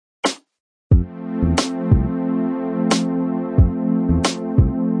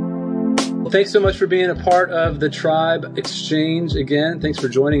Well, thanks so much for being a part of the Tribe Exchange again. Thanks for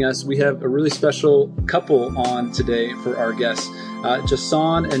joining us. We have a really special couple on today for our guests,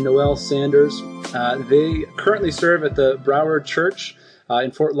 Jahson and Noelle Saunders. They currently serve at the Broward Church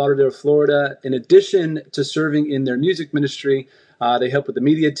in Fort Lauderdale, Florida. In addition to serving in their music ministry, they help with the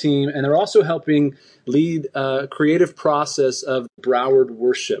media team, and they're also helping lead a creative process of Broward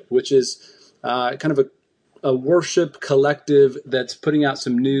Worship, which is kind of a worship collective that's putting out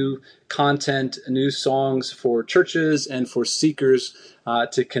some new content, new songs for churches and for seekers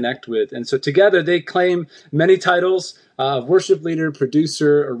to connect with. And so together they claim many titles of worship leader,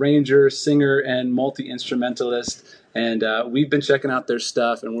 producer, arranger, singer, and multi-instrumentalist. And we've been checking out their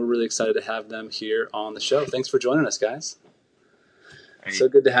stuff, and we're really excited to have them here on the show. Thanks for joining us, guys. So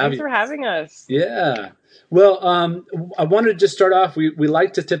good to have you. Thanks for having us. Yeah. Well, I wanted to just start off. We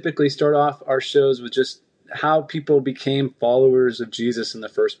like to typically start off our shows with just how people became followers of Jesus in the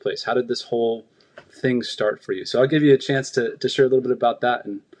first place. How did this whole thing start for you? So I'll give you a chance to share a little bit about that,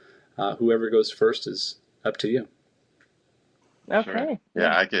 and whoever goes first is up to you. Okay. Sure.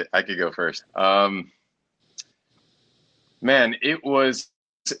 Yeah, I could go first. Man, it was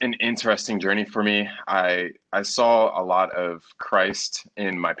an interesting journey for me. I saw a lot of Christ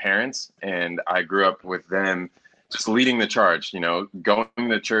in my parents, and I grew up with them just leading the charge, going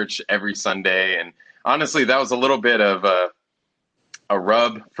to church every Sunday. And honestly, that was a little bit of a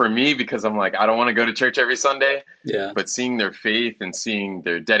rub for me, because I'm like, I don't want to go to church every Sunday. Yeah. But seeing their faith and seeing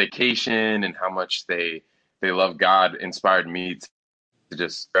their dedication and how much they love God inspired me to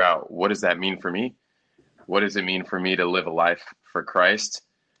just figure out, what does that mean for me? What does it mean for me to live a life for Christ?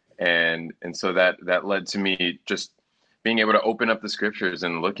 And so that led to me just being able to open up the scriptures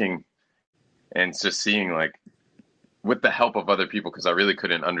and looking and just seeing, like, with the help of other people, because I really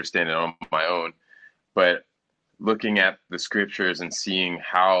couldn't understand it on my own, but looking at the scriptures and seeing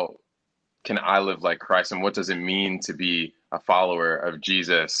how can I live like Christ, and what does it mean to be a follower of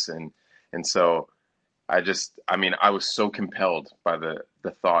Jesus. And so I was so compelled by the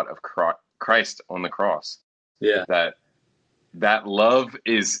thought of Christ on the cross. Yeah. That love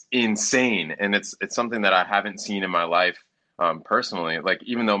is insane. And it's something that I haven't seen in my life personally. Like,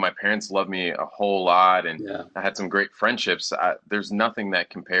 even though my parents loved me a whole lot and I had some great friendships, there's nothing that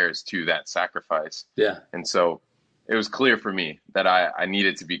compares to that sacrifice. Yeah. And so it was clear for me that I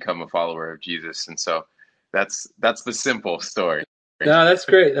needed to become a follower of Jesus. And so that's the simple story. No, that's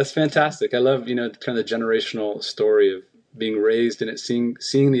great. That's fantastic. I love, kind of the generational story of being raised in it, seeing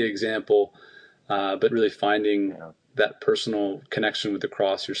the example, but really finding that personal connection with the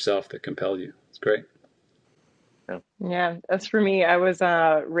cross yourself that compelled you. It's great. Yeah, that's for me. I was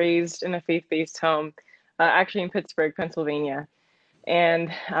raised in a faith-based home, actually in Pittsburgh, Pennsylvania.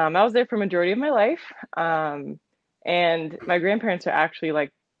 And I was there for a majority of my life. And my grandparents are actually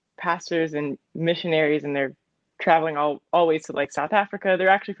like pastors and missionaries, and they're traveling always to like South Africa. They're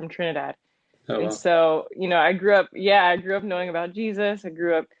actually from Trinidad. Oh, and wow. so, I grew up knowing about Jesus. I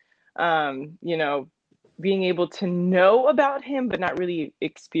grew up, being able to know about him, but not really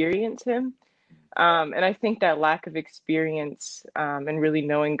experience him. And I think that lack of experience and really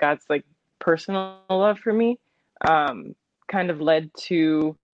knowing God's like personal love for me kind of led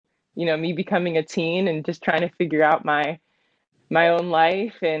to, me becoming a teen and just trying to figure out my own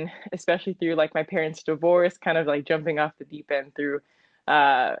life, and especially through like my parents' divorce, kind of like jumping off the deep end through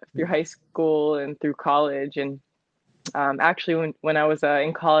high school and through college. And actually, when I was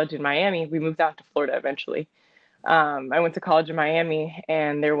in college in Miami, we moved out to Florida eventually. I went to college in Miami,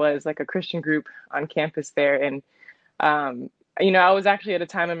 and there was like a Christian group on campus there. And, I was actually at a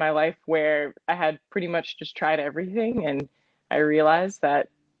time in my life where I had pretty much just tried everything. And I realized that,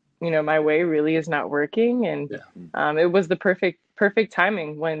 my way really is not working. And it was the perfect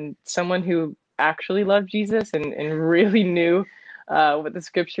timing when someone who actually loved Jesus and really knew what the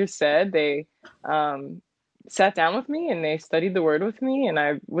scriptures said, they sat down with me and they studied the word with me. And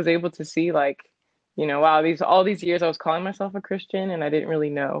I was able to see, like, wow, all these years I was calling myself a Christian and I didn't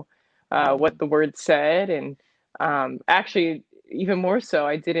really know what the word said. And actually, even more so,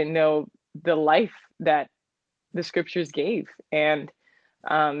 I didn't know the life that the scriptures gave. And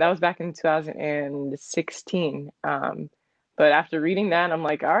that was back in 2016. But after reading that, I'm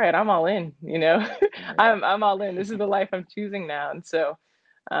like, all right, I'm all in, I'm all in. This is the life I'm choosing now. And so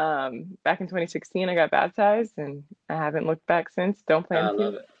back in 2016, I got baptized, and I haven't looked back since. Don't plan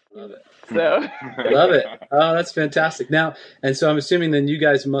to. Love it. So Love it. Oh, that's fantastic. Now, and so I'm assuming then you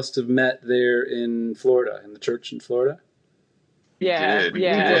guys must have met there in Florida, in the church in Florida? Yeah. We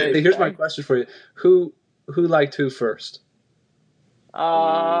did. Here's my question for you. Who liked who first?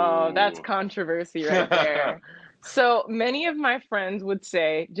 Oh, that's controversy right there. So many of my friends would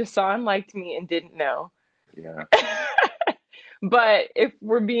say Jahson liked me and didn't know. Yeah, But if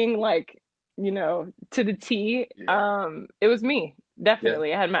we're being like, to the T, yeah, it was me. Yeah.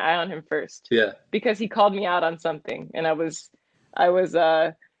 Definitely. I had my eye on him first Yeah. because he called me out on something and I was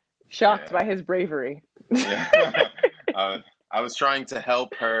shocked yeah, by his bravery. yeah. uh, I was trying to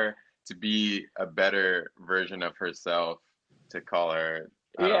help her to be a better version of herself. To call her,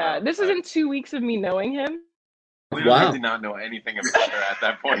 I don't Yeah, know. this is in 2 weeks of me knowing him. Literally did Wow. not know anything about her at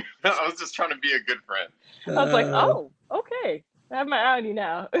that point. I was just trying to be a good friend. I was like, Uh, oh, okay. I have my eye on you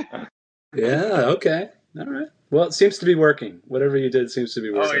now. yeah. Okay. All right. Well, it seems to be working. Whatever you did seems to be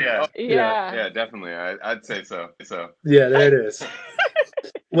Oh working. yeah, Yeah. Yeah. yeah, definitely. I'd say so. Yeah. There it is.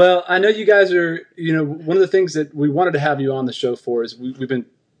 Well, I know you guys are, one of the things that we wanted to have you on the show for is we've been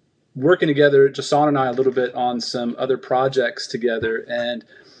working together, Jahson and I, a little bit on some other projects together. And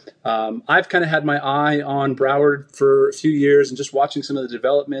I've kind of had my eye on Broward for a few years and just watching some of the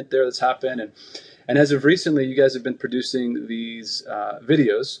development there that's happened. And as of recently, you guys have been producing these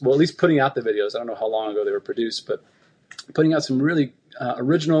videos. Well, at least putting out the videos. I don't know how long ago they were produced, but putting out some really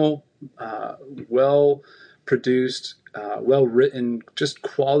original, well produced, well written, just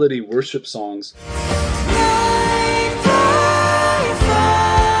quality worship songs.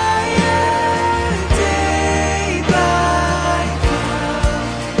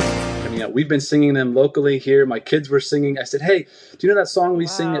 We've been singing them locally here. My kids were singing. I said, "Hey, do you know that song we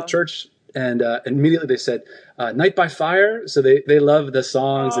sing at Wow. church?" And immediately they said, "Night by Fire." So they love the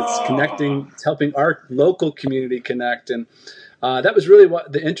songs. It's Oh, connecting. It's helping our local community connect. And that was really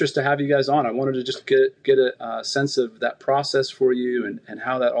what the interest to have you guys on. I wanted to just get a sense of that process for you and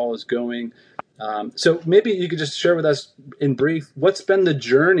how that all is going. So maybe you could just share with us in brief what's been the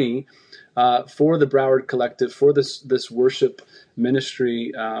journey for the Broward Collective, for this worship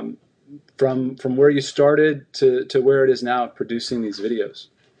ministry, from where you started to where it is now producing these videos.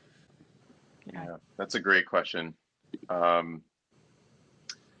 Yeah. yeah, that's a great question. Um,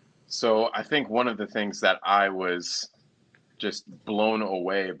 so I think one of the things that I was just blown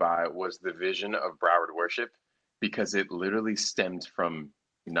away by was the vision of Broward worship because it literally stemmed from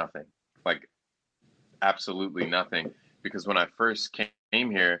nothing, like absolutely nothing. Because when I first came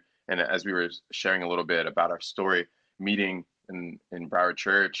here, and as we were sharing a little bit about our story, meeting in Broward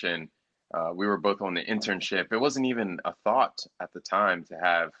Church, and we were both on the internship, it wasn't even a thought at the time to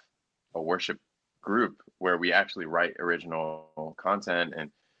have a worship group where we actually write original content and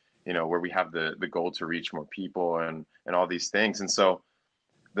where we have the goal to reach more people and all these things. And so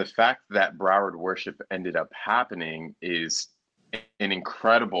the fact that Broward worship ended up happening is an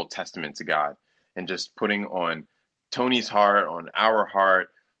incredible testament to God and just putting on Tony's heart, on our heart,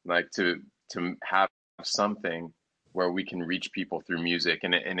 like to have something where we can reach people through music.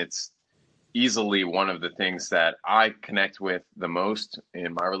 And it's easily one of the things that I connect with the most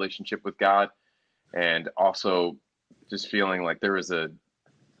in my relationship with God. And also just feeling like there's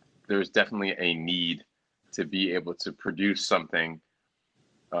definitely a need to be able to produce something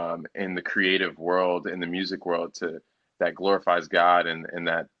in the creative world, in the music world, to that glorifies God and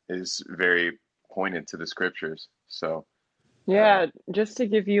that is very pointed to the scriptures. So, uh, Yeah, just to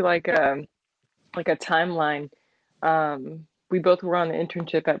give you like a timeline. We both were on the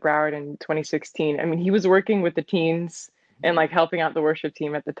internship at Broward in 2016. I mean, he was working with the teens and like helping out the worship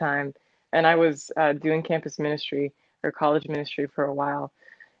team at the time, and I was doing campus ministry or college ministry for a while.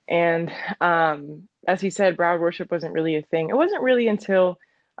 And as he said, Broward worship wasn't really a thing. It wasn't really until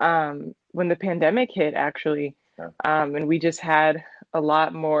when the pandemic hit, actually, yeah, and we just had a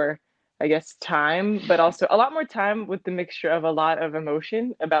lot more, I guess, time, but also a lot more time with the mixture of a lot of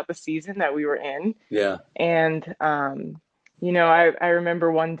emotion about the season that we were in. Yeah. And I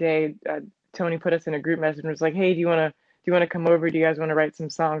remember one day Tony put us in a group message and was like, "Hey, do you want to come over? Do you guys want to write some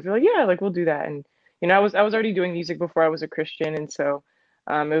songs?" We're like, "Yeah, like we'll do that." And I was already doing music before I was a Christian, and so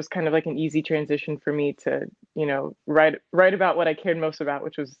it was kind of like an easy transition for me to write about what I cared most about,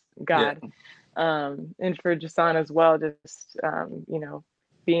 which was Yeah. God. And for Jason as well, just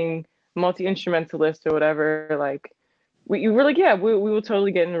being multi-instrumentalist or whatever, like we were like, yeah, we will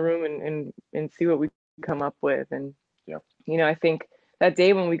totally get in the room and see what we come up with. And yeah, I think that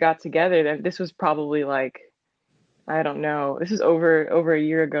day when we got together, that this was probably like, I don't know, this is over a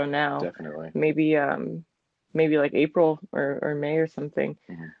year ago now, definitely. maybe like April or May or something.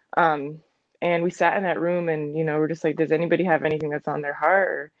 Hmm. Um, and we sat in that room and we're just like, does anybody have anything that's on their heart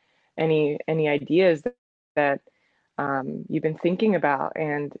or any ideas that you've been thinking about?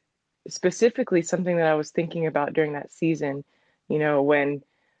 And specifically something that I was thinking about during that season, when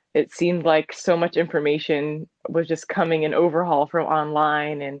it seemed like so much information was just coming in overhaul from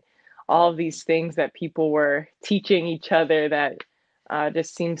online and all of these things that people were teaching each other that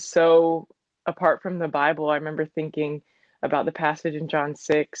just seemed so apart from the Bible. I remember thinking about the passage in John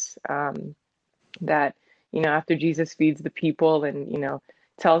 6 that, after Jesus feeds the people and,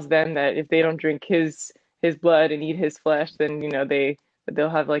 tells them that if they don't drink his blood and eat his flesh, then, they'll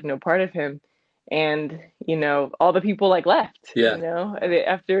have like no part of him. And, all the people like left, Yeah.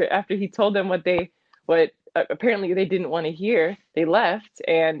 after he told them what apparently they didn't want to hear, they left.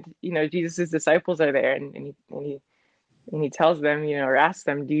 And, Jesus's disciples are there, and he tells them, or asks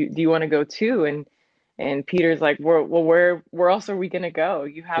them, do you want to go too? And Peter's like, where else are we going to go?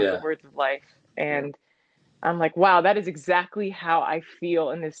 You have the Yeah. words of life. And I'm like, wow, that is exactly how I feel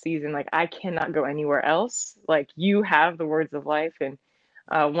in this season. Like, I cannot go anywhere else. Like, you have the words of life. And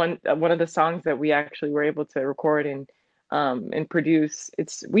one of the songs that we actually were able to record and produce,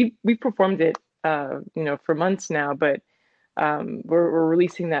 we performed it, for months now, but we're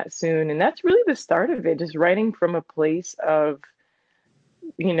releasing that soon. And that's really the start of it, just writing from a place of,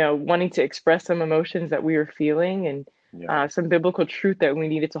 wanting to express some emotions that we were feeling, and some biblical truth that we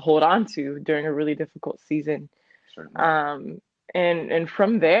needed to hold on to during a really difficult season. And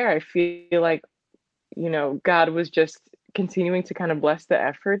from there, I feel like, God was just continuing to kind of bless the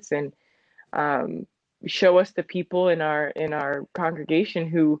efforts and show us the people in our congregation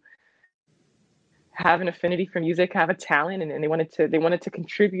who have an affinity for music, have a talent, and they wanted to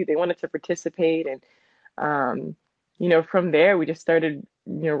contribute, they wanted to participate. And from there we just started,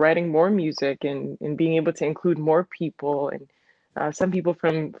 writing more music and being able to include more people, and some people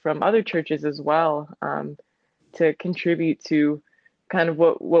from other churches as well, to contribute to kind of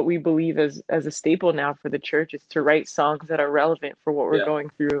what we believe as a staple now for the church, is to write songs that are relevant for what we're going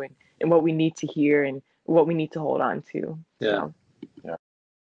through, and what we need to hear and what we need to hold on to. Yeah.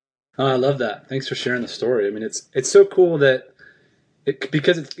 Oh, I love that. Thanks for sharing the story. I mean, it's so cool that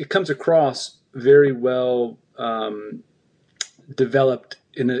because it comes across very well developed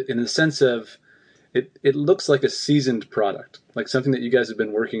in a sense of it looks like a seasoned product, like something that you guys have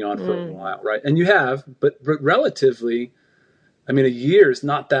been working on for a while, right? And you have, but relatively, I mean, a year is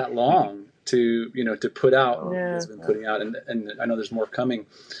not that long to put out what you guys have been putting out, and I know there's more coming.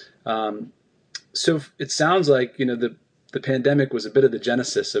 So it sounds like the pandemic was a bit of the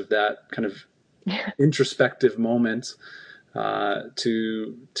genesis of that kind of introspective moment,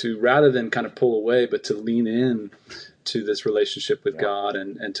 to rather than kind of pull away, but to lean in to this relationship with God,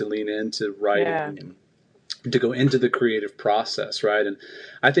 and to lean into writing and to go into the creative process, right? And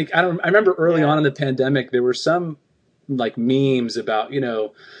I remember early on in the pandemic, there were some like memes about,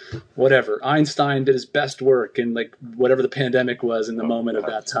 whatever, Einstein did his best work in like whatever the pandemic was in the moment of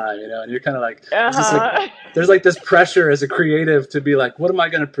that time, and you're kind of like, there's like this pressure as a creative to be like, what am I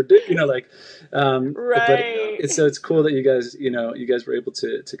going to predict? Right. But so it's cool that you guys were able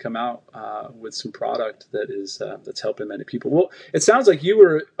to come out with some product that is that's helping many people. Well, it sounds like you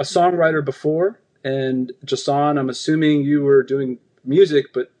were a songwriter before, and Jahson, I'm assuming you were doing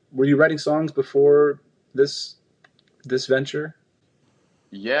music, but were you writing songs before this venture?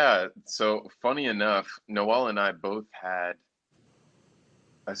 Yeah. So funny enough, Noelle and I both had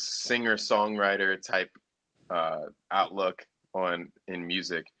a singer-songwriter type outlook in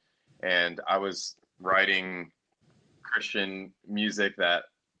music, and I was writing Christian music that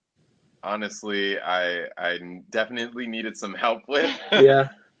honestly I definitely needed some help with. Yeah.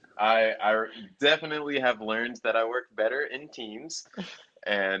 I definitely have learned that I work better in teams,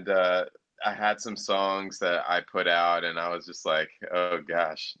 and I had some songs that I put out, and I was just like, oh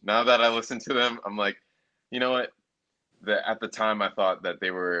gosh. Now that I listen to them, I'm like, you know what? At the time, I thought that they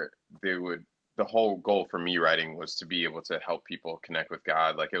would. The whole goal for me writing was to be able to help people connect with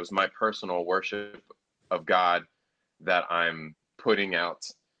God. Like, it was my personal worship of God that I'm putting out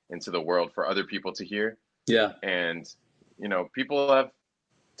into the world for other people to hear. Yeah. And people have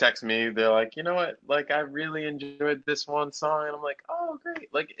text me, they're like, you know what, like, I really enjoyed this one song, and I'm like, oh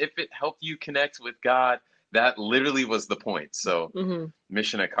great, like, if it helped you connect with God, that literally was the point. So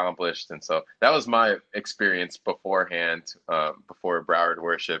mission accomplished. And so that was my experience beforehand, before Broward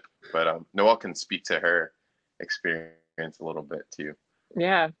worship. But Noelle can speak to her experience a little bit too.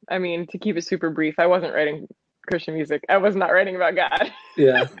 Yeah, I mean, to keep it super brief, I wasn't writing Christian music. I was not writing about God.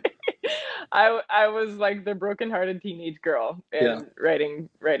 Yeah. I was like the brokenhearted teenage girl and writing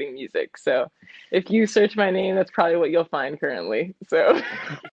music. So if you search my name, that's probably what you'll find currently. So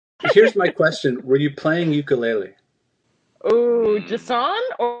here's my question: were you playing ukulele? Oh, Jahson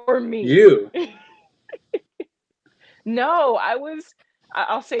or me? You. No,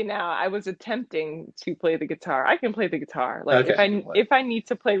 I'll say now, I was attempting to play the guitar. I can play the guitar. Like Okay. if I need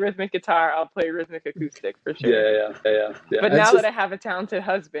to play rhythmic guitar, I'll play rhythmic acoustic for sure. Yeah. But It's now that just, I have a talented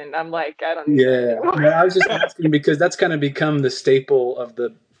husband, I'm like, I don't need that yeah. anymore. No, I was just asking because that's kind of become the staple of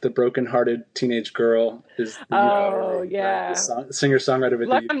the brokenhearted teenage girl is the Oh ukulele, right? The yeah. singer-songwriter with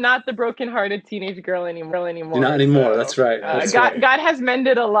Well, the I'm not the broken-hearted teenage girl not anymore. anymore. So That's right. That's right. God has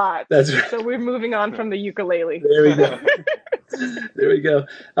mended a lot. That's right. So we're moving on from the ukulele. There we go. There we go.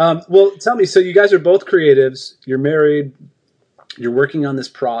 Well, tell me. So you guys are both creatives. You're married. You're working on this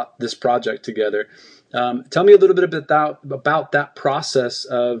project together. Tell me a little bit about that process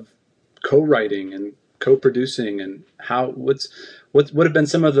of co-writing and co-producing, and what have been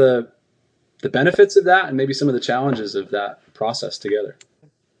some of the benefits of that, and maybe some of the challenges of that process together.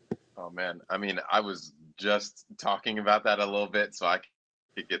 Oh man, I mean, I was just talking about that a little bit, so I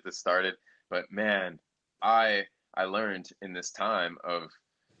could get this started. But man, I learned in this time of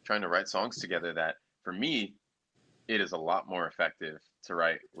trying to write songs together that for me, it is a lot more effective to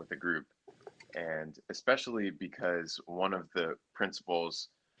write with a group. And especially because one of the principles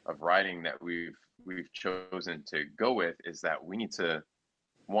of writing that we've chosen to go with is that we need to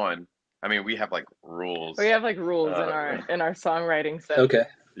one, I mean, we have like We rules. have like rules in Uh, our songwriting session. Okay.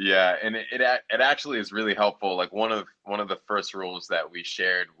 yeah, and it actually is really helpful. Like one of the first rules that we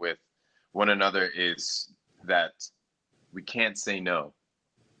shared with one another is that we can't say no.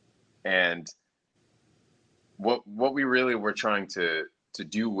 And what we really were trying to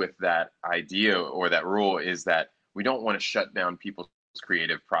do with that idea or that rule is that we don't want to shut down people's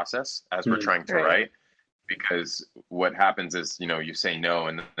creative process as we're trying to Right. write, because what happens is, you say no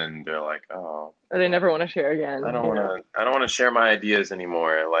and then they're like, oh, Or they never want to share again. I don't want to share my ideas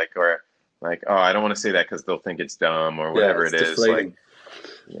anymore, or like, oh, I don't want to say that because they'll think it's dumb or Yeah, whatever it's it is. Like,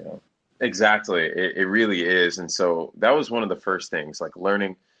 deflating. exactly, it really is. And so that was one of the first things, like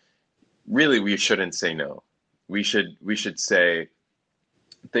learning. Really, we shouldn't say no. We should say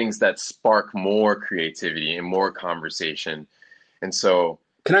things that spark more creativity and more conversation. And so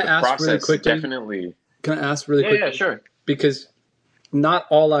Can I the ask really process quickly? definitely. Can I ask really Yeah, quickly? sure. Because not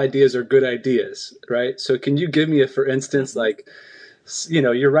all ideas are good ideas, right? So can you give me for instance, like,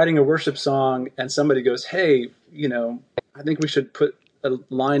 you're writing a worship song and somebody goes, hey, I think we should put a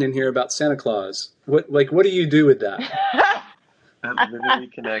line in here about Santa Claus. What do you do with that? That literally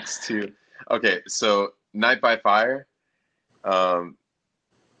connects to. Okay, so Night by Fire, um,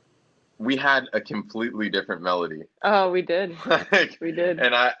 we had a completely different melody. Oh, we did. Like, We did.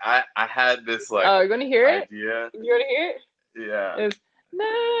 and I had this like Oh, you want to hear it? idea. You want to hear it? Yeah. It's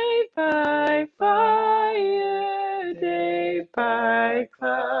night by fire, day by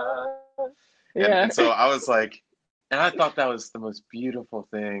cloud. Yeah. And so I was like, and I thought that was the most beautiful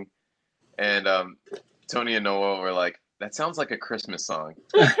thing. And Tony and Noelle were like, that sounds like a Christmas song.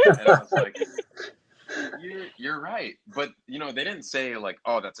 And I was like, you're right. But they didn't say like,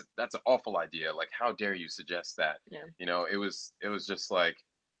 oh, that's an awful idea. Like, how dare you suggest that? Yeah. It was just like,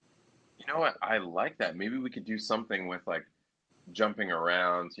 you know what? I like that. Maybe we could do something with like jumping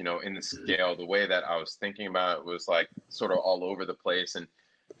around, in the scale. The way that I was thinking about it was like sort of all over the place. And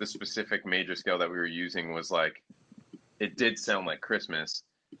the specific major scale that we were using was like, it did sound like Christmas,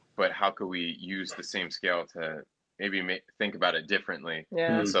 but how could we use the same scale to maybe think about it differently?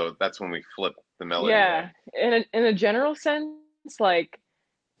 Yeah. And so that's when we flipped the melody Yeah. In a general sense, like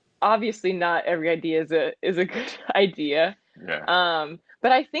obviously not every idea is a good idea. there. Yeah.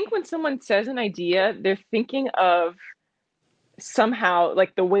 But I think when someone says an idea, they're thinking of somehow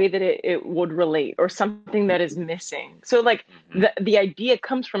like the way that it would relate or something that is missing. So like Hmm. the idea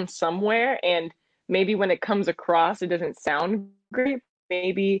comes from somewhere, and maybe when it comes across it doesn't sound great.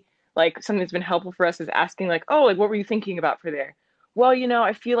 Maybe like something that's been helpful for us is asking like, oh, like what were you thinking about for there? Well,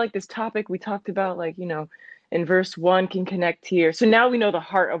 I feel like this topic we talked about, like, in verse 1 can connect here. So now we know the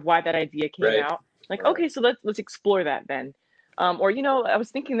heart of why that idea came Right. out. Like, Right. okay, so let's explore that then. Or I was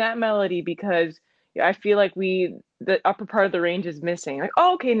thinking that melody because I feel like the upper part of the range is missing. Like,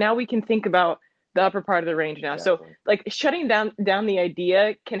 oh, okay, now we can think about the upper part of the range now. So Exactly. like shutting down the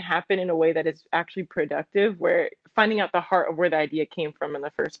idea can happen in a way that is actually productive, where finding out the heart of where the idea came from in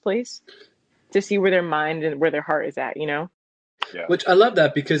the first place to see where their mind and where their heart is at. Yeah. Which I love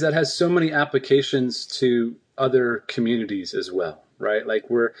that because that has so many applications to other communities as well, right? Like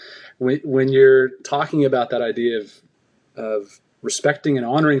when you're talking about that idea of respecting and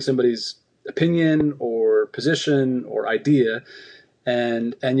honoring somebody's opinion or position or idea,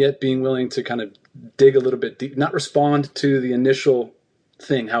 and yet being willing to kind of dig a little bit deep, not respond to the initial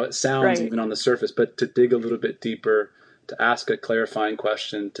thing, how it sounds Right. even on the surface, but to dig a little bit deeper to ask a clarifying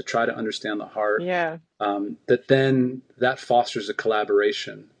question, to try to understand the heart, Yeah, that fosters a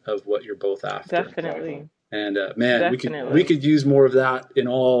collaboration of what you're both after. definitely. And man, we Definitely. could use more of that in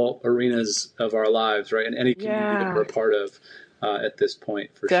all arenas of our lives, right? In any community that we're Yeah, a part of at this point,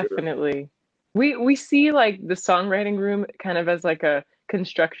 for sure. definitely. We see like the songwriting room kind of as like a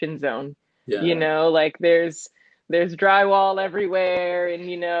construction zone. You Yeah, know, like there's drywall everywhere,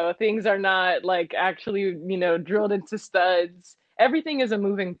 and things are not like actually, drilled into studs. Everything is a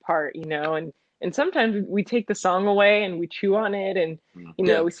moving part, and sometimes we take the song away and we chew on it, and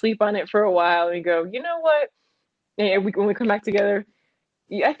yeah, we sleep on it for a while and we go, you know what? And when we come back together,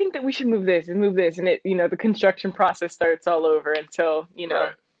 yeah, I think that we should move this and move this, and the construction process starts all over until,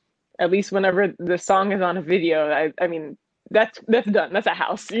 Right. at least whenever the song is on a video, I mean, that's done. That's a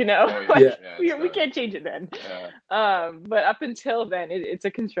house, Oh yeah, like yeah, yeah, it's we done. can't change it then. Yeah, But up until then, it's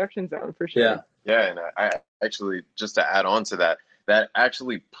a construction zone for yeah, sure. yeah, and I actually, just to add on to that, that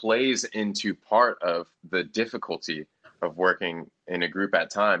actually plays into part of the difficulty of working in a group at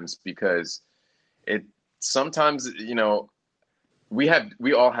times, because it sometimes,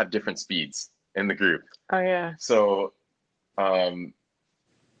 we all have different speeds in the group. Oh yeah, So um,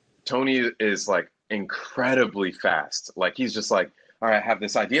 Tony is like incredibly fast. Like he's just like, all right, I have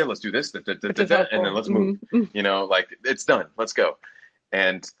this idea. Let's do this, which is and then helpful. let's move. Like it's done. Let's go.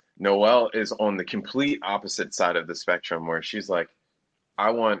 And Noelle is on the complete opposite side of the spectrum, where she's like, I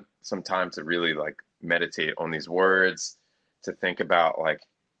want some time to really like meditate on these words, to think about like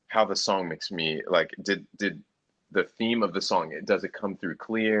how the song makes me like, did the theme of the song, does it come through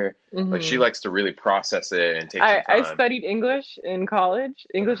clear? Like she Hmm. likes to really process it and take some I time. studied English in college,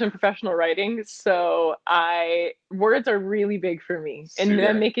 English and professional writing, so I words are really big for me, and Super.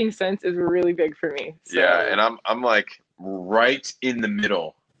 them making sense is really big for me. Yeah, So and I'm like right in the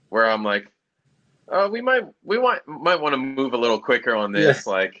middle, where I'm like, we might want to move a little quicker on yeah. this.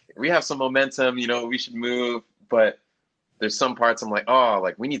 Like we have some momentum, we should move, but there's some parts I'm like, oh,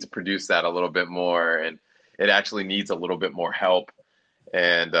 like we need to produce that a little bit more, and it actually needs a little bit more help.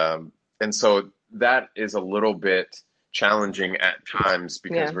 And so that is a little bit challenging at times,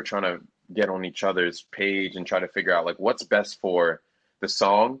 because yeah, we're trying to get on each other's page and try to figure out like what's best for the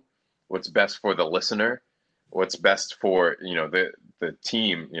song, what's best for the listener, what's best for the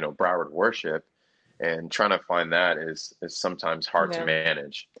team, Broward worship, and trying to find that is sometimes hard to yeah.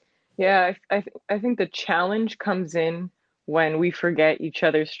 manage. Yeah, I think the challenge comes in when we forget each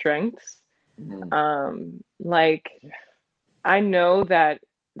other's strengths. Mhm. Like I know that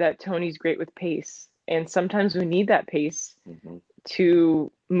Tony's great with pace, and sometimes we need that pace Mhm.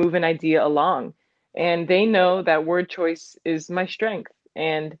 to move an idea along. And they know that word choice is my strength,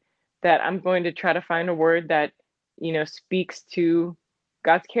 and that I'm going to try to find a word that, speaks to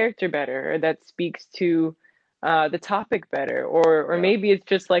God's character better, or that speaks to the topic better, or Yeah. maybe it's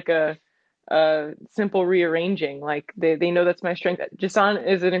just like a simple rearranging. Like they know that's my strength. Jahson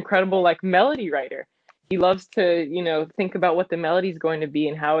is an incredible like melody writer. He loves to, think about what the melody is going to be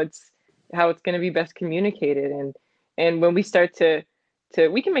and how it's going to be best communicated. And when we start to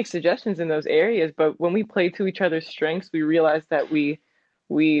we can make suggestions in those areas, but when we play to each other's strengths, we realize that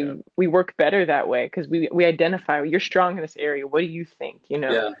Yeah. we work better that way, because we identify, you're strong in this area. What do you think?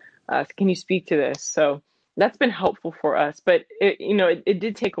 Yeah. Can you speak to this? So that's been helpful for us. But it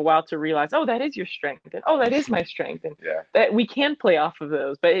did take a while to realize, oh, that is your strength, and oh, that is my strength, and Yeah. that we can play off of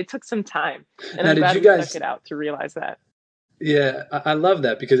those. But it took some time, and Now, I'm did glad you we stuck guys? it out to realize that. Yeah, I love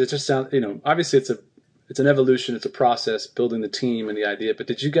that, because it just sounds, obviously it's an evolution, it's a process building the team and the idea. But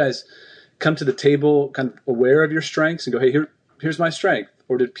did you guys come to the table kind of aware of your strengths and go, hey, here's my strength,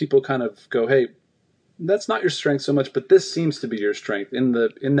 or did people kind of go, hey, that's not your strength so much, but this seems to be your strength in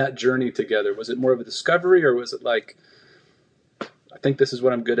that journey together? Was it more of a discovery, or was it like, I think this is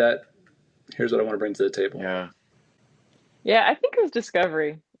what I'm good at, here's what I want to bring to the table? Yeah. Yeah, I think it was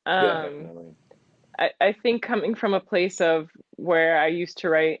discovery. Yeah, Definitely. I think coming from a place of where I used to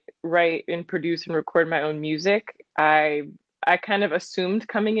write and produce and record my own music, I kind of assumed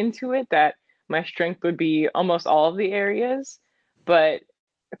coming into it that my strength would be almost all of the areas, but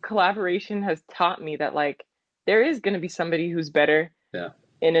collaboration has taught me that like there is going to be somebody who's better yeah,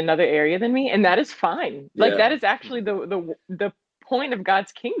 in another area than me, and that is fine. Like yeah, that is actually the point of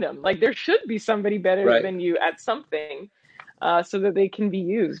God's kingdom. Like there should be somebody better right, than you at something, so that they can be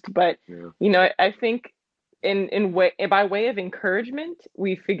used. But Yeah. I think in way by way of encouragement,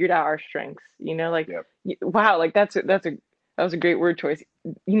 we figured out our strengths. Like Yep. wow, like that was a great word choice.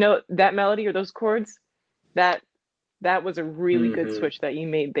 That melody or those chords, that that was a really good hmm, switch that you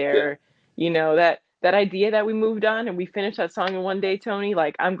made yeah, there. That idea that we moved on and we finished that song in one day, Tony.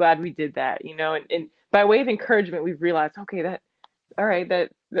 Like I'm glad we did that. And by way of encouragement, we've realized, okay, all right, that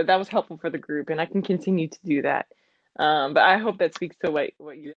was helpful for the group, and I can continue to do that. But I hope that speaks to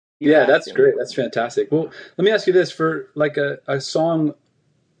what you Yeah, asked that's him. great. That's fantastic. Well, let me ask you this for like a song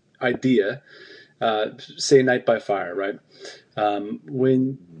idea, say Night by Fire, right?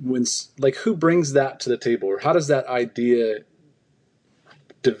 When like who brings that to the table, or how does that idea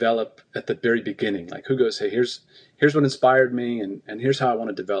develop at the very beginning? Like who goes, hey, here's what inspired me, and here's how I want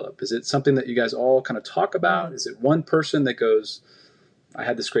to develop. Is it something that you guys all kind of talk about? Is it one person that goes, I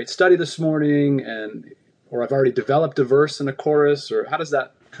had this great study this morning, or I've already developed a verse and a chorus, or how does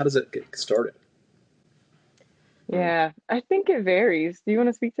it get started? Yeah, I think it varies. Do you want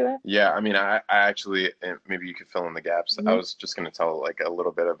to speak to that? Yeah, I mean, I actually, and maybe you could fill in the gaps. I Mm-hmm. was just going to tell like a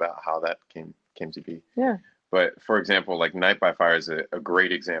little bit about how that came to be. Yeah. But for example, like Night by Fire is a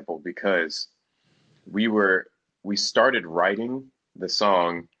great example because we started writing the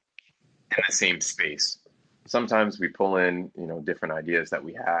song in the same space. Sometimes we pull in, different ideas that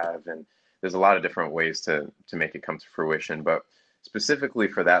we have, and there's a lot of different ways to make it come to fruition. But specifically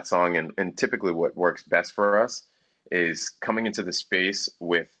for that song, and typically what works best for us is coming into the space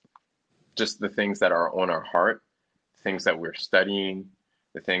with just the things that are on our heart, things that we're studying,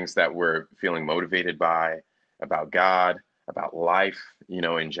 the things that we're feeling motivated by, about God, about life,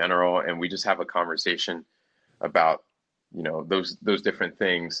 in general. And we just have a conversation about, those different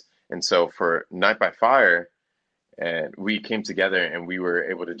things. And so for Night by Fire, and we came together and we were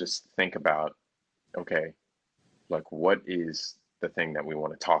able to just think about, okay, like what is the thing that we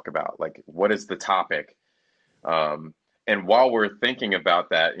want to talk about? Like what is the topic? And while we're thinking about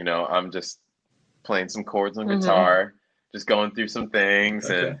that, I'm just playing some chords on guitar, just going through some things,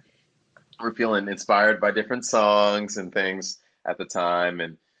 Okay. and we're feeling inspired by different songs and things at the time.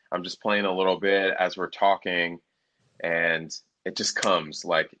 And I'm just playing a little bit as we're talking, and it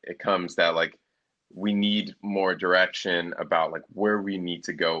comes that like we need more direction about like where we need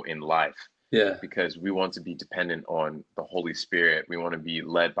to go in life. Yeah. Because we want to be dependent on the Holy Spirit. We want to be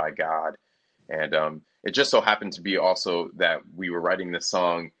led by God. And it just so happened to be also that we were writing this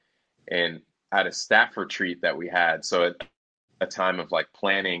song and at a staff retreat that we had. So at a time of like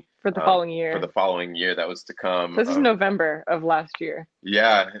planning For the following for year. the following year that was to come. This is November of last year.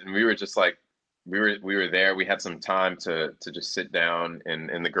 Yeah, and we were just like we were there. We had some time to just sit down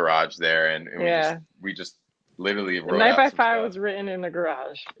in the garage there, and we just literally wrote Night out by some Fire stuff. was written in the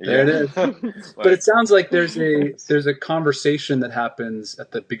garage. There it is. Like, But it sounds like there's a conversation that happens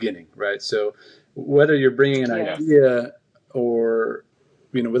at the beginning, right? So whether you're bringing an Yes. idea, or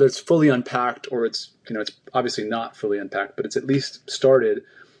whether it's fully unpacked, or it's it's obviously not fully unpacked, but it's at least started.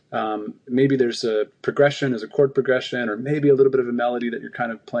 Maybe there's a progression, there's a chord progression, or maybe a little bit of a melody that you're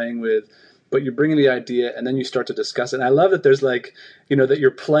kind of playing with, but you're bringing the idea and then you start to discuss it. And I love that there's like, that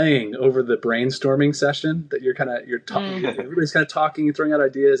you're playing over the brainstorming session, that you're talking, everybody's kind of talking and throwing out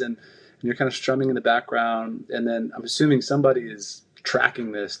ideas, and you're kind of strumming in the background. And then I'm assuming somebody is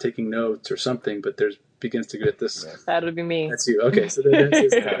tracking this, taking notes or something, but there's begins to get this. That would be me. That's you. Okay. So there's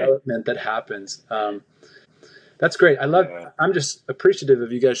this development that happens. That's great. I'm just appreciative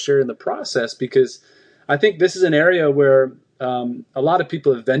of you guys sharing the process, because I think this is an area where a lot of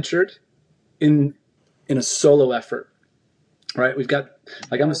people have ventured in a solo effort, right? We've got,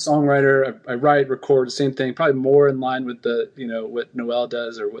 like, I'm a songwriter. I write, record, the same thing, probably more in line with the, what Noelle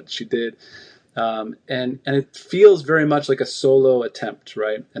does or what she did. And it feels very much like a solo attempt,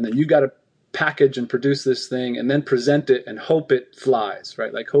 right? And then you got to package and produce this thing and then present it and hope it flies,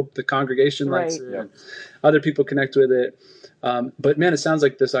 right? Like hope the congregation likes it and other people connect with it. But man, it sounds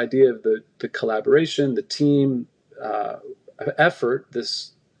like this idea of the collaboration, the team effort,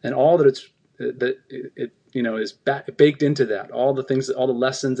 this, and all that it is baked into that, all the things, all the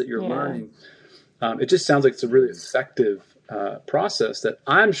lessons that you're learning. It just sounds like it's a really effective process that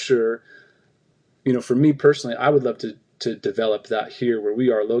I'm sure, for me personally, I would love to develop that here where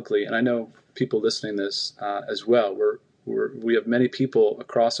we are locally. And I know people listening to this as well. We have many people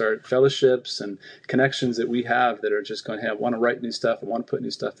across our fellowships and connections that we have that are just going, hey, I want to write new stuff. I want to put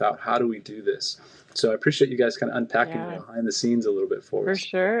new stuff out. How do we do this? So I appreciate you guys kind of unpacking behind the scenes a little bit for us. For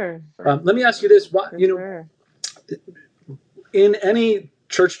sure. Let me ask you this. In any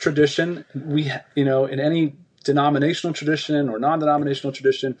church tradition, in any denominational tradition or non-denominational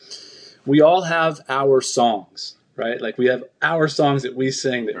tradition, we all have our songs, right? Like we have our songs that we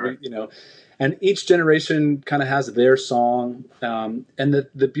sing that we, and each generation kind of has their song. And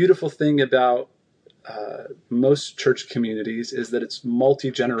the beautiful thing about most church communities is that it's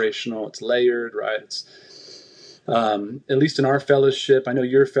multi-generational, it's layered, right? It's at least in our fellowship, I know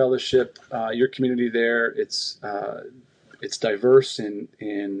your fellowship, your community there, it's diverse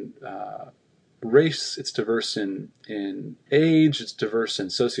in race, it's diverse in age, it's diverse in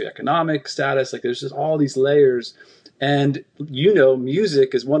socioeconomic status. Like there's just all these layers. And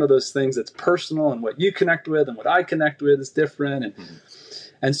music is one of those things that's personal, and what you connect with and what I connect with is different.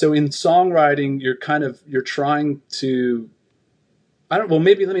 And so in songwriting, you're trying to,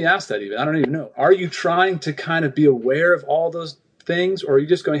 maybe let me ask that even. I don't even know. Are you trying to kind of be aware of all those things, or are you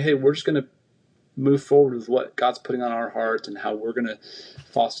just going, hey, we're just going to move forward with what God's putting on our heart and how we're going to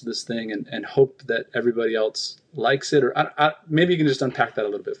foster this thing and hope that everybody else likes it? Or maybe you can just unpack that a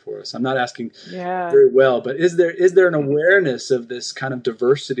little bit for us. I'm not asking very well, but is there an awareness of this kind of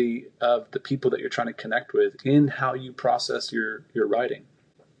diversity of the people that you're trying to connect with in how you process your writing?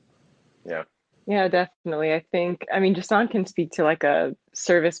 Yeah. Yeah, definitely. I think, Jahson can speak to like a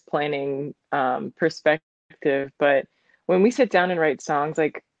service planning perspective, but when we sit down and write songs,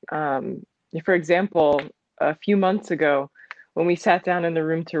 like for example, a few months ago, when we sat down in the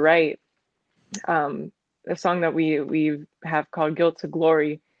room to write a song that we have called "Guilt to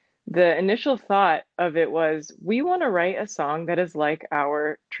Glory," the initial thought of it was we want to write a song that is like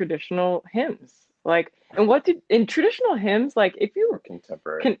our traditional hymns. Like, and what did in traditional hymns, like if you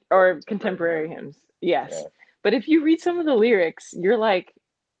contemporary hymns, yes. Yeah. But if you read some of the lyrics, you're like,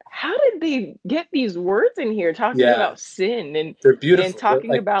 how did they get these words in here talking about sin and they're beautiful, and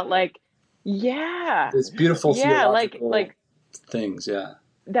talking about it's beautiful theological things. Yeah,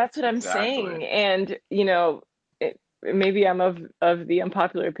 that's what I'm saying. And maybe I'm of the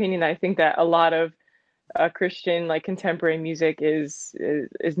unpopular opinion. I think that a lot of Christian like contemporary music is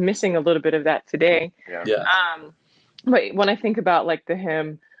missing a little bit of that today. Yeah. But when I think about like the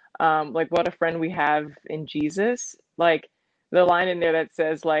hymn, like what a friend we have in Jesus, like the line in there that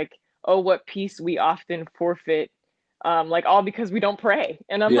says like, oh, what peace we often forfeit, like all because we don't pray.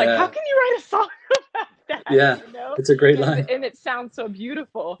 And I'm like, how can you write a song about that? Yeah, it's a great line, and it sounds so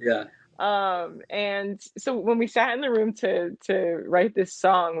beautiful. Yeah. And so when we sat in the room to write this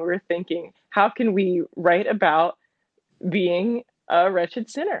song, we were thinking, how can we write about being a wretched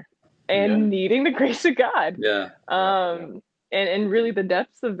sinner and needing the grace of God? And really the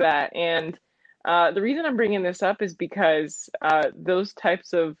depths of that. And the reason I'm bringing this up is because those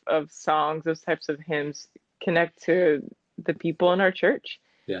types of songs, those types of hymns connect to the people in our church.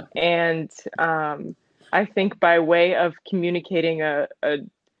 Yeah. And I think by way of communicating a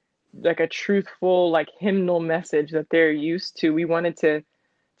truthful, like hymnal message that they're used to, we wanted to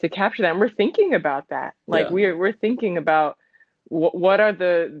capture that. And we're thinking about that. Like we're thinking about what are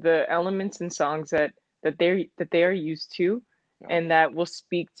the elements in songs that they are used to, and that will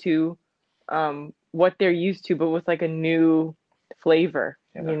speak to what they're used to, but with like a new flavor,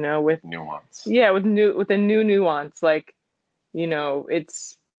 with nuance. Yeah, with a new nuance. Like,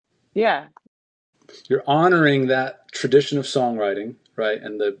 it's you're honoring that tradition of songwriting, right?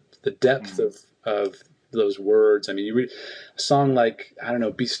 And the depth of those words. I mean, you read a song like, I don't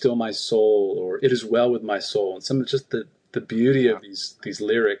know, "Be Still My Soul" or "It Is Well With My Soul," and some of just the beauty of these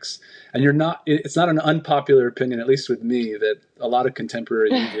lyrics. And it's not an unpopular opinion, at least with me, that a lot of contemporary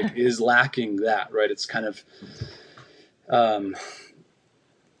music is lacking that, right? It's kind of,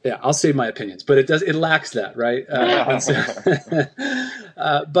 I'll save my opinions, but it lacks that, right?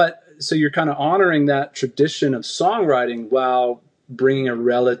 So you're kind of honoring that tradition of songwriting while bringing a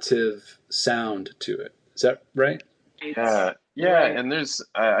relative sound to it. Is that right? Yeah. Right. And there's,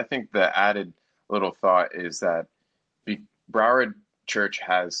 I think the added little thought is that Broward Church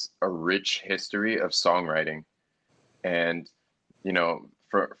has a rich history of songwriting. And,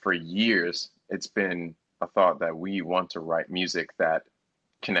 for years, it's been a thought that we want to write music that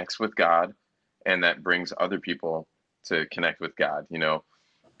connects with God and that brings other people to connect with God,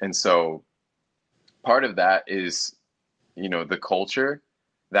 And so part of that is, the culture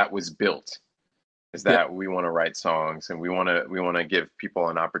that was built is that we want to write songs and we want to give people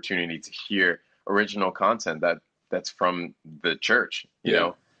an opportunity to hear original content that's from the church, you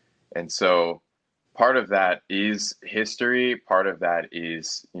know? And so part of that is history, part of that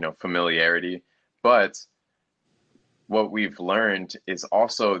is, familiarity, but what we've learned is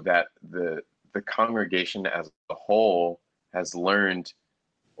also that the congregation as a whole has learned,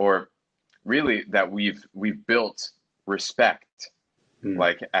 or really that we've built respect,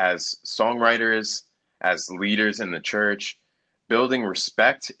 like as songwriters, as leaders in the church. Building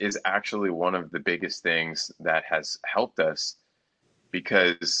respect is actually one of the biggest things that has helped us,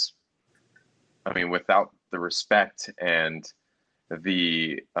 because without the respect and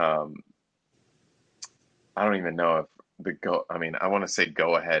the I don't even know if I want to say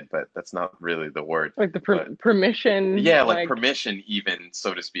go ahead, but that's not really the word. Like the permission. Yeah, like permission, even,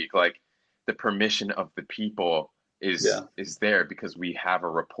 so to speak. Like the permission of the people is there because we have a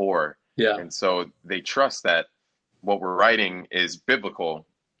rapport Yeah. And so they trust that what we're writing is biblical.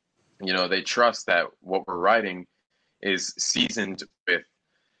 They trust that what we're writing is seasoned with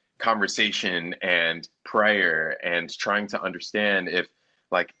conversation and prayer and trying to understand if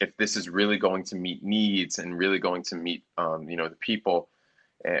this is really going to meet needs and really going to meet the people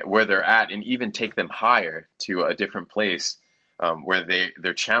where they're at, and even take them higher to a different place where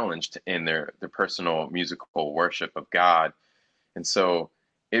they're challenged in their personal musical worship of God. And so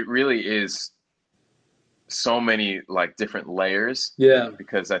it really is so many like different layers, Yeah.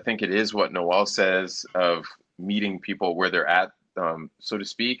 because I think it is what Noelle says of meeting people where they're at, so to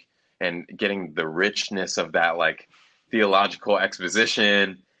speak, and getting the richness of that like theological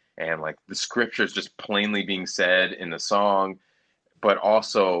exposition and like the scriptures just plainly being said in the song, but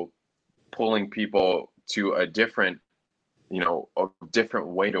also pulling people to a different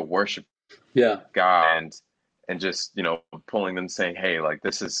way to worship Yeah. God, and just pulling them, saying, hey, like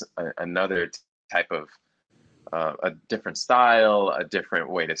this is another type of a different style, a different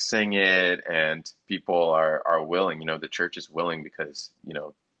way to sing it, and people are willing. The church is willing because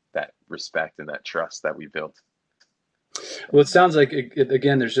that respect and that trust that we built. Well, it sounds like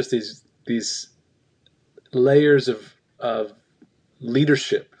again, there's just these layers of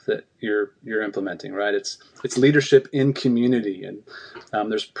leadership that you're implementing, right? It's leadership in community, and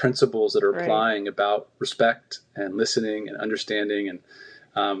there's principles that are Right. applying about respect and listening and understanding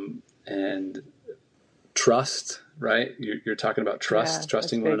and trust, right? You're talking about trust, Yeah, that's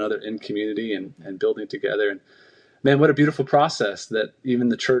trusting one big. another in community and building together. And man, what a beautiful process that even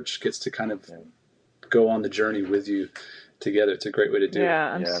the church gets to kind of go on the journey with you together. It's a great way to do it.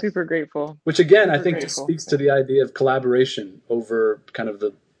 Yeah, I'm Yeah. super grateful. Which again, I Super think just grateful. speaks to the idea of collaboration over kind of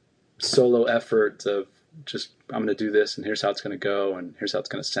the solo effort of just, I'm going to do this and here's how it's going to go and here's how it's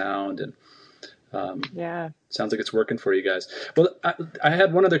going to sound. And Yeah. sounds like it's working for you guys. Well, I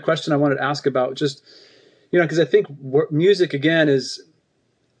had one other question I wanted to ask about just, because I think music again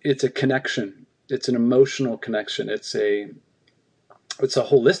it's a connection. It's an emotional connection. It's a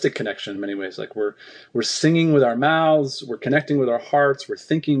holistic connection in many ways. Like we're singing with our mouths, we're connecting with our hearts, we're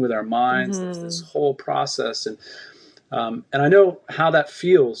thinking with our minds. There's this whole process, and I know how that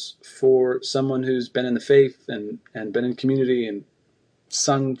feels for someone who's been in the faith and been in community and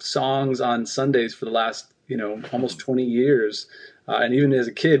sung songs on Sundays for the last almost 20 years, and even as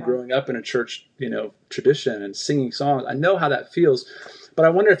a kid growing up in a church tradition and singing songs. I know how that feels, but I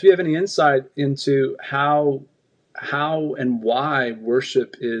wonder if you have any insight into how and why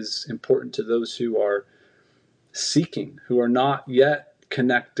worship is important to those who are seeking, who are not yet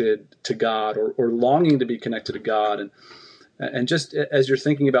connected to God or longing to be connected to God. And just as you're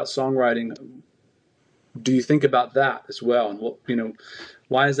thinking about songwriting, do you think about that as well? And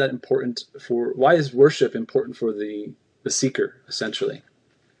why is that important why is worship important for the seeker, essentially?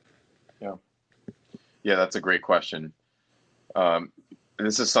 Yeah, that's a great question. Um,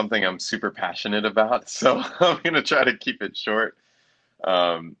 this is something I'm super passionate about, so I'm going to try to keep it short.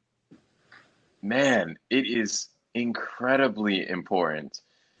 Um, Man, it is incredibly important,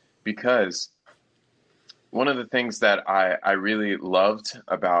 because one of the things that I really loved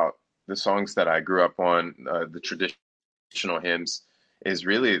about the songs that I grew up on, the traditional hymns, is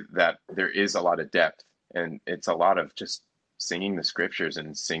really that there is a lot of depth, and it's a lot of just singing the scriptures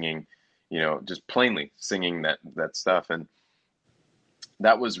and singing, just plainly singing that stuff. And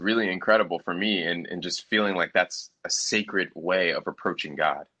that was really incredible for me, and just feeling like that's a sacred way of approaching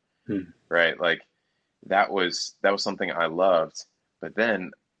God, Hmm. right? Like that was something I loved. But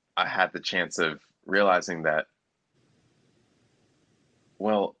then I had the chance of realizing that,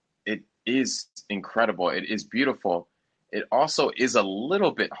 well, it is incredible, it is beautiful, it also is a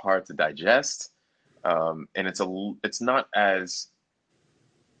little bit hard to digest, and it's not as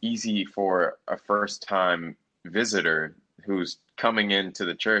easy for a first time visitor who's coming into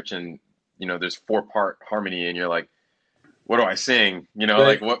the church, and there's 4-part harmony, and you're like, what do I sing?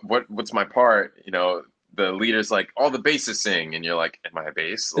 Right. Like what's my part? The leader's like, all the basses sing, and you're like, am I a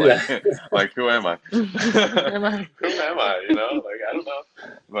bass? Yeah. Like, like who am I? Am I? Who am I? Like I don't know.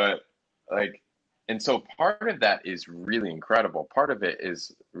 But like, and so part of that is really incredible. Part of it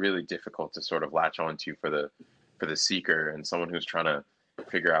is really difficult to sort of latch onto for the seeker and someone who's trying to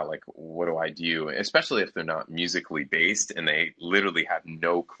figure out like, what do I do? Especially if they're not musically based and they literally have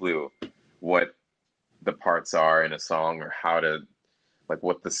no clue what the parts are in a song, or how to, like,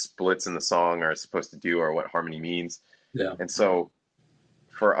 what the splits in the song are supposed to do, or what harmony means. Yeah. And so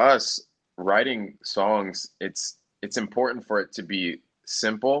for us writing songs, it's important for it to be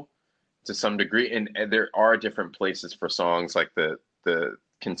simple to some degree, and there are different places for songs, like the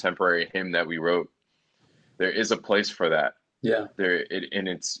contemporary hymn that we wrote. There is a place for that, Yeah. And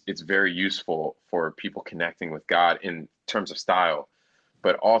it's very useful for people connecting with God in terms of style,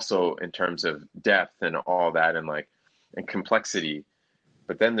 but also in terms of depth and all that, and complexity.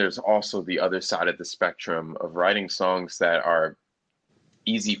 But then there's also the other side of the spectrum of writing songs that are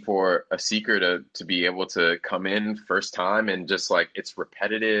easy for a seeker to be able to come in first time, and just like it's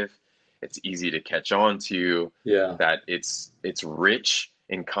repetitive, it's easy to catch on to, Yeah. that it's rich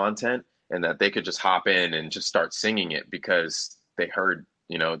in content, and that they could just hop in and just start singing it because they heard,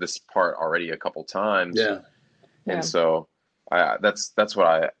 this part already a couple times. Yeah. And so that's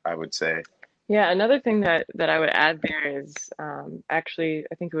what I would say. Yeah, another thing that I would add there is actually,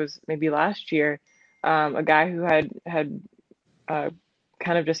 I think it was maybe last year, a guy who had uh,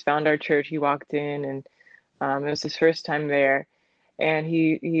 kind of just found our church. He walked in, and it was his first time there, and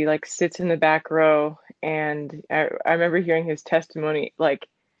he like sits in the back row, and I remember hearing his testimony like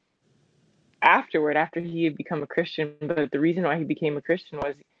after he had become a Christian. But the reason why he became a Christian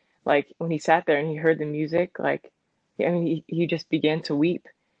was like when he sat there and he heard the music, like I mean he just began to weep.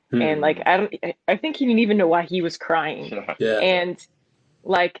 And like Hmm. I think he didn't even know why he was crying. Yeah. Yeah. And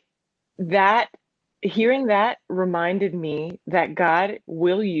like that, hearing that reminded me that God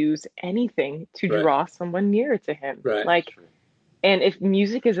will use anything to Right. draw someone nearer to him. Right. Like, and if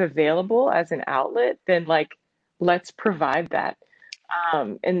music is available as an outlet, then like let's provide that.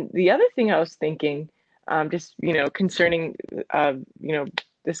 And the other thing I was thinking, just concerning you know,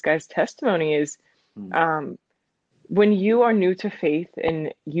 this guy's testimony is Mm. um, when you are new to faith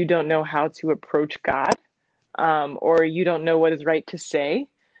and you don't know how to approach God, or you don't know what is right to say,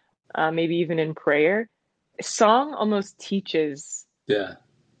 maybe even in prayer, song almost teaches Yeah.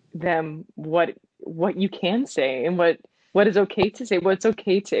 them what you can say and what is okay to say, what's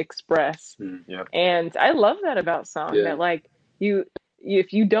okay to express. Mm. Yeah. And I love that about song, Yeah. that like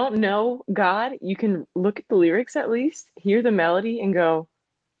if you don't know God, you can look at the lyrics, at least hear the melody and go,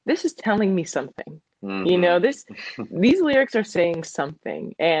 this is telling me something. Hmm. These lyrics are saying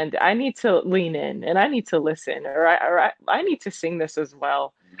something, and I need to lean in and I need to listen, or I need to sing this as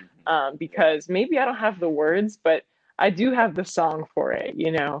well, because maybe I don't have the words, but I do have the song for it. Yeah.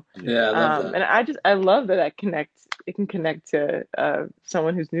 I love that. And I love that it can connect to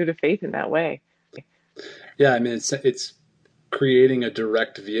someone who's new to faith in that way. Yeah. I mean, it's creating a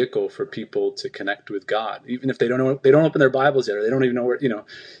direct vehicle for people to connect with God, even if they don't open their Bibles yet, or they don't even know where,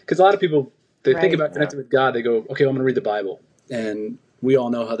 because a lot of people, they think Right. about connecting with God, they go, okay, well, I'm going to read the Bible. And we all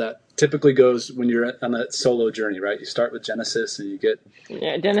know how that typically goes when you're on that solo journey, right? You start with Genesis and you get,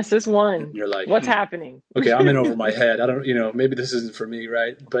 Yeah, Genesis 1. you're like, What's happening? okay, I'm in over my head. I don't, maybe this isn't for me,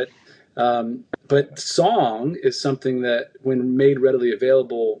 right? But song is something that when made readily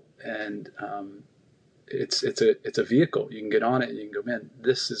available, and it's a vehicle. You can get on it and you can go, man,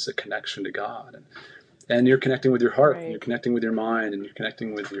 this is a connection to God, and you're connecting with your heart, and Right. you're connecting with your mind, and you're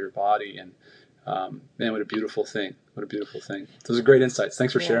connecting with your body, and man, what a beautiful thing! What a beautiful thing! Those are great insights.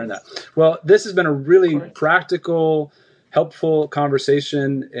 Thanks for sharing that. Yes, Well, this has been a of really course. practical, helpful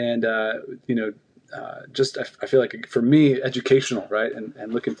conversation, and just I feel like for me educational, right?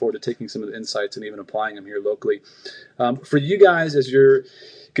 And looking forward to taking some of the insights and even applying them here locally. For you guys, as you're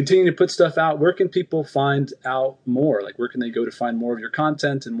continuing to put stuff out, where can people find out more? Like, where can they go to find more of your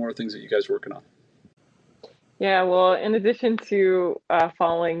content and more things that you guys are working on? Yeah, well, in addition to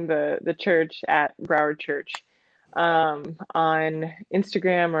following the church at Broward Church, on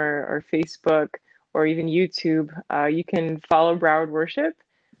Instagram or Facebook or even YouTube, you can follow Broward Worship.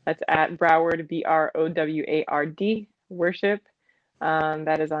 That's at Broward, Broward Worship.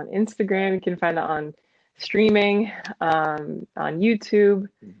 That is on Instagram. You can find it on streaming, on YouTube.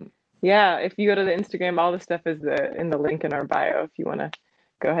 Hmm. Yeah, if you go to the Instagram, all the stuff is in the link in our bio if you want to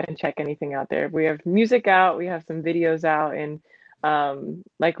go ahead and check anything out there. We have music out, we have some videos out, and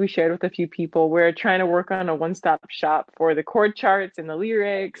like we shared with a few people, we're trying to work on a one-stop shop for the chord charts and the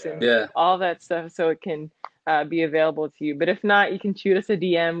lyrics and Yeah. all that stuff so it can be available to you. But if not, you can shoot us a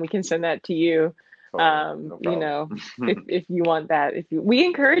DM. We can send that to you. Totally. No If problem. you want that, we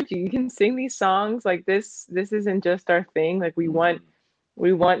encourage you, you can sing these songs. Like this isn't just our thing. Like Mhm.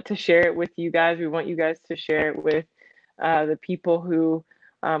 we want to share it with you guys. We want you guys to share it with the people who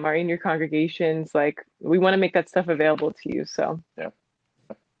are in your congregations. Like, we want to make that stuff available to you. So, Yeah.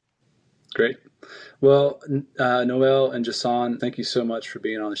 Great. Well, Noelle and Jahson, thank you so much for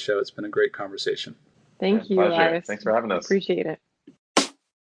being on the show. It's been a great conversation. Yeah. thank you, Pleasure. Elias. Thanks for having us. Appreciate it.